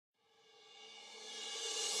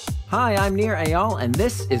Hi, I'm Nir&Far, and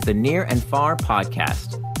this is the Nir&Far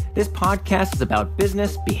podcast. This podcast is about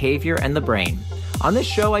business, behavior, and the brain. On this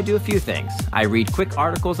show, I do a few things. I read quick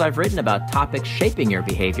articles I've written about topics shaping your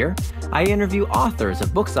behavior. I interview authors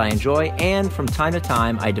of books I enjoy, and from time to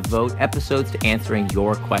time, I devote episodes to answering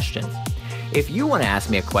your questions. If you want to ask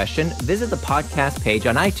me a question, visit the podcast page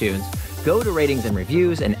on iTunes, go to ratings and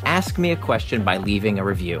reviews, and ask me a question by leaving a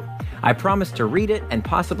review. I promise to read it and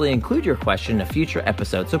possibly include your question in a future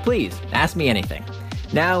episode, so please, ask me anything.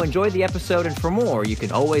 Now, enjoy the episode, and for more, you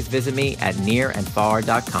can always visit me at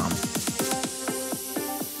nir&far.com.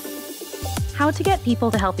 How to get people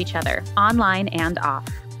to help each other, online and off.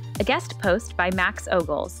 A guest post by Max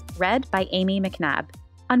Ogles, read by Amy McNabb.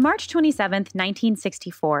 On March 27,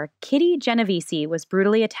 1964, Kitty Genovese was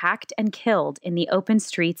brutally attacked and killed in the open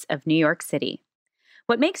streets of New York City.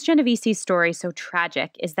 What makes Genovese's story so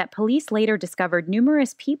tragic is that police later discovered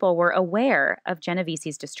numerous people were aware of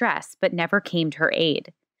Genovese's distress, but never came to her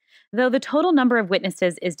aid. Though the total number of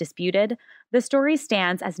witnesses is disputed, the story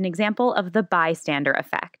stands as an example of the bystander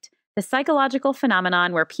effect, the psychological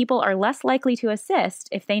phenomenon where people are less likely to assist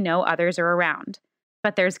if they know others are around.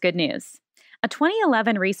 But there's good news. A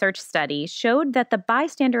 2011 research study showed that the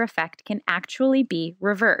bystander effect can actually be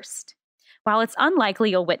reversed. While it's unlikely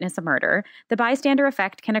you'll witness a murder, the bystander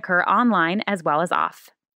effect can occur online as well as off.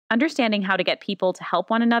 Understanding how to get people to help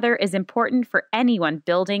one another is important for anyone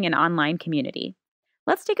building an online community.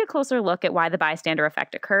 Let's take a closer look at why the bystander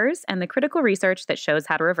effect occurs and the critical research that shows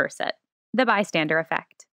how to reverse it. The bystander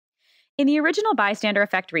effect. In the original bystander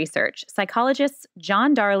effect research, psychologists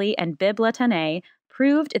John Darley and Bib Latané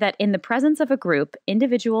proved that in the presence of a group,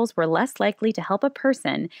 individuals were less likely to help a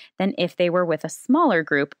person than if they were with a smaller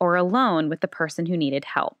group or alone with the person who needed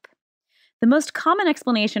help. The most common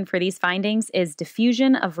explanation for these findings is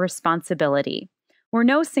diffusion of responsibility, where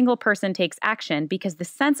no single person takes action because the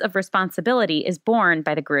sense of responsibility is borne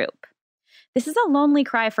by the group. This is a lonely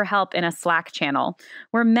cry for help in a Slack channel,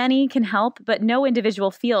 where many can help, but no individual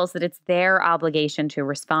feels that it's their obligation to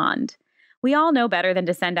respond. We all know better than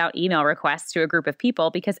to send out email requests to a group of people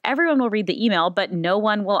because everyone will read the email, but no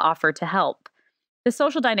one will offer to help. The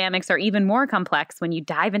social dynamics are even more complex when you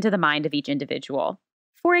dive into the mind of each individual.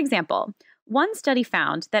 For example, one study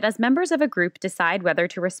found that as members of a group decide whether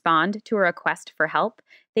to respond to a request for help,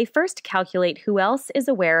 they first calculate who else is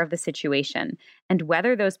aware of the situation and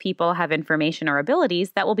whether those people have information or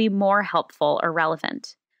abilities that will be more helpful or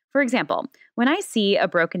relevant. For example, when I see a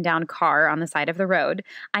broken down car on the side of the road,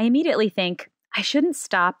 I immediately think, I shouldn't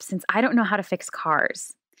stop since I don't know how to fix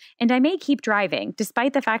cars. And I may keep driving,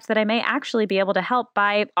 despite the fact that I may actually be able to help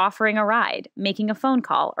by offering a ride, making a phone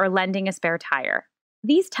call, or lending a spare tire.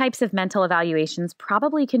 These types of mental evaluations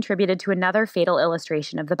probably contributed to another fatal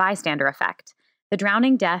illustration of the bystander effect, the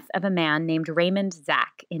drowning death of a man named Raymond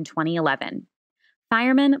Zach in 2011.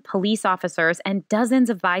 Firemen, police officers, and dozens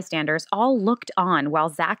of bystanders all looked on while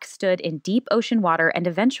Zach stood in deep ocean water and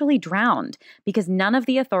eventually drowned because none of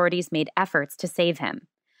the authorities made efforts to save him.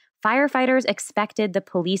 Firefighters expected the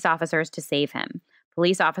police officers to save him.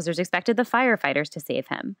 Police officers expected the firefighters to save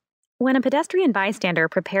him. When a pedestrian bystander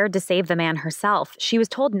prepared to save the man herself, she was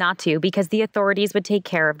told not to because the authorities would take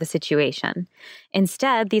care of the situation.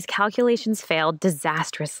 Instead, these calculations failed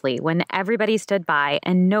disastrously when everybody stood by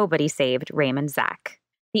and nobody saved Raymond Zach.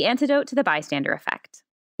 The antidote to the bystander effect.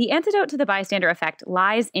 The antidote to the bystander effect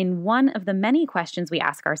lies in one of the many questions we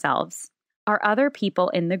ask ourselves. Are other people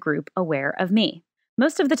in the group aware of me?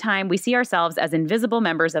 Most of the time, we see ourselves as invisible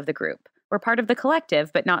members of the group. We're part of the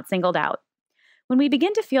collective, but not singled out. When we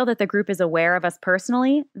begin to feel that the group is aware of us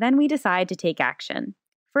personally, then we decide to take action.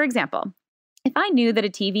 For example, if I knew that a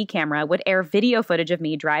TV camera would air video footage of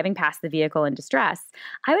me driving past the vehicle in distress,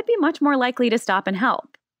 I would be much more likely to stop and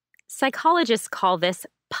help. Psychologists call this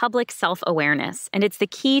public self-awareness, and it's the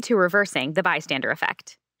key to reversing the bystander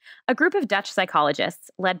effect. A group of Dutch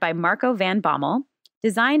psychologists, led by Marco van Bommel,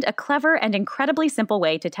 designed a clever and incredibly simple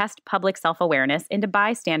way to test public self-awareness in a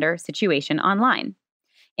bystander situation online.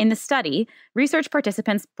 In the study, research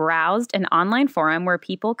participants browsed an online forum where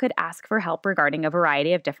people could ask for help regarding a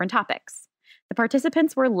variety of different topics. The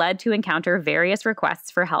participants were led to encounter various requests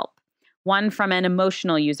for help. One from an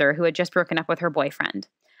emotional user who had just broken up with her boyfriend,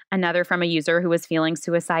 another from a user who was feeling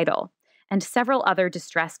suicidal, and several other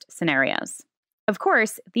distressed scenarios. Of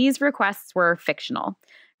course, these requests were fictional.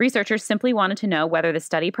 Researchers simply wanted to know whether the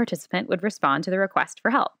study participant would respond to the request for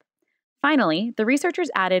help. Finally, the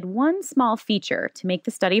researchers added one small feature to make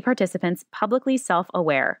the study participants publicly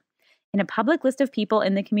self-aware. In a public list of people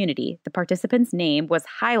in the community, the participant's name was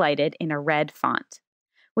highlighted in a red font.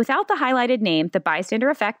 Without the highlighted name, the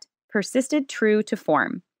bystander effect persisted true to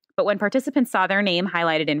form. But when participants saw their name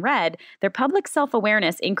highlighted in red, their public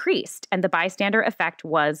self-awareness increased and the bystander effect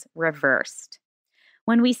was reversed.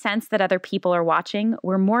 When we sense that other people are watching,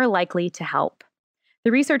 we're more likely to help.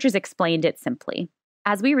 The researchers explained it simply.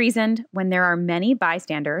 As we reasoned, when there are many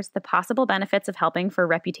bystanders, the possible benefits of helping for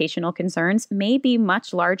reputational concerns may be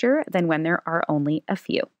much larger than when there are only a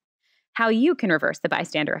few. How you can reverse the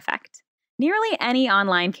bystander effect. Nearly any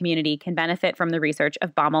online community can benefit from the research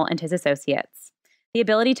of Baumol and his associates. The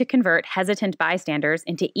ability to convert hesitant bystanders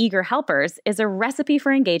into eager helpers is a recipe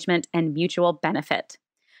for engagement and mutual benefit.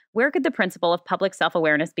 Where could the principle of public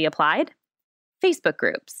self-awareness be applied? Facebook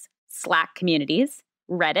groups, Slack communities,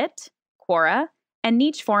 Reddit, Quora, and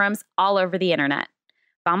niche forums all over the internet.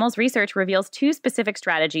 Baumol's research reveals 2 specific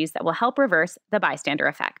strategies that will help reverse the bystander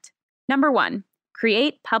effect. Number 1,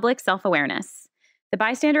 create public self-awareness. The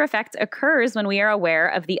bystander effect occurs when we are aware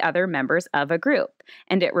of the other members of a group,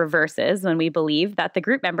 and it reverses when we believe that the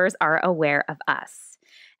group members are aware of us.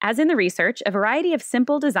 As in the research, a variety of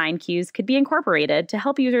simple design cues could be incorporated to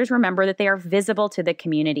help users remember that they are visible to the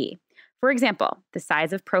community. For example, the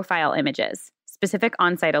size of profile images, specific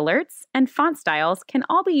on-site alerts, and font styles can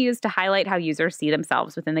all be used to highlight how users see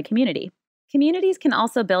themselves within the community. Communities can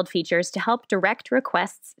also build features to help direct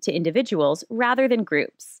requests to individuals rather than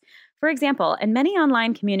groups. For example, in many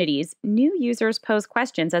online communities, new users pose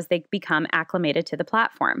questions as they become acclimated to the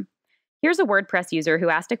platform. Here's a WordPress user who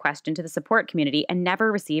asked a question to the support community and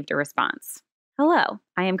never received a response. Hello,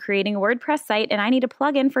 I am creating a WordPress site and I need a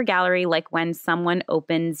plugin for gallery like when someone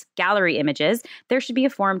opens gallery images, there should be a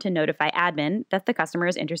form to notify admin that the customer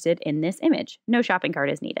is interested in this image. No shopping cart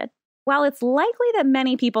is needed. While it's likely that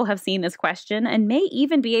many people have seen this question and may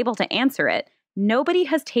even be able to answer it, nobody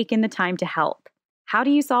has taken the time to help. How do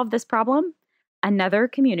you solve this problem? Another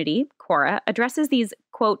community, Quora, addresses these,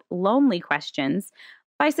 quote, lonely questions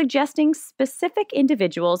by suggesting specific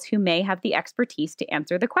individuals who may have the expertise to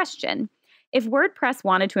answer the question. If WordPress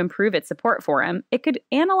wanted to improve its support forum, it could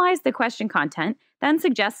analyze the question content, then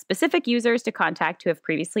suggest specific users to contact who have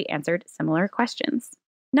previously answered similar questions.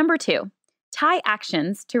 Number 2, tie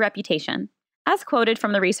actions to reputation. As quoted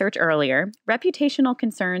from the research earlier, reputational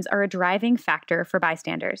concerns are a driving factor for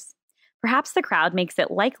bystanders. Perhaps the crowd makes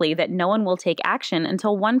it likely that no one will take action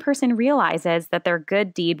until one person realizes that their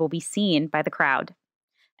good deed will be seen by the crowd.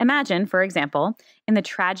 Imagine, for example, in the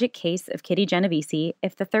tragic case of Kitty Genovese,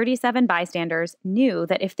 if the 37 bystanders knew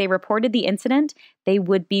that if they reported the incident, they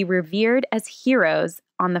would be revered as heroes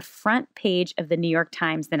on the front page of the New York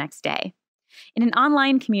Times the next day. In an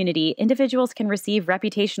online community, individuals can receive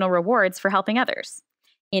reputational rewards for helping others.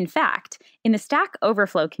 In fact, in the Stack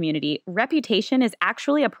Overflow community, reputation is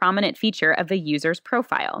actually a prominent feature of the user's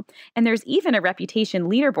profile, and there's even a reputation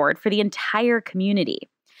leaderboard for the entire community.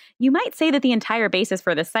 You might say that the entire basis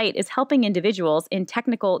for the site is helping individuals in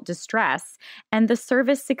technical distress, and the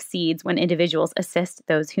service succeeds when individuals assist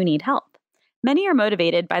those who need help. Many are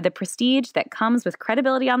motivated by the prestige that comes with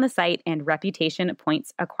credibility on the site and reputation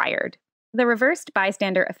points acquired. The reversed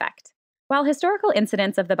bystander effect. While historical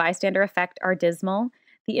incidents of the bystander effect are dismal,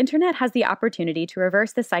 the internet has the opportunity to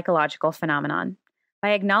reverse the psychological phenomenon.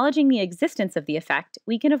 By acknowledging the existence of the effect,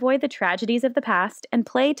 we can avoid the tragedies of the past and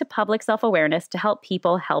play to public self-awareness to help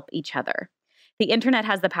people help each other. The internet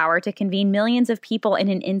has the power to convene millions of people in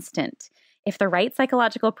an instant. If the right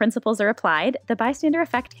psychological principles are applied, the bystander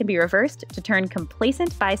effect can be reversed to turn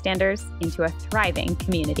complacent bystanders into a thriving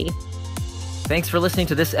community. Thanks for listening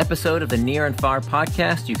to this episode of the Nir&Far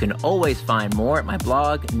podcast. You can always find more at my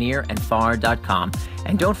blog, nir&far.com.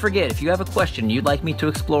 And don't forget, if you have a question you'd like me to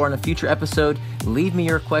explore in a future episode, leave me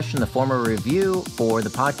your question in the form of a review for the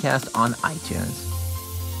podcast on iTunes.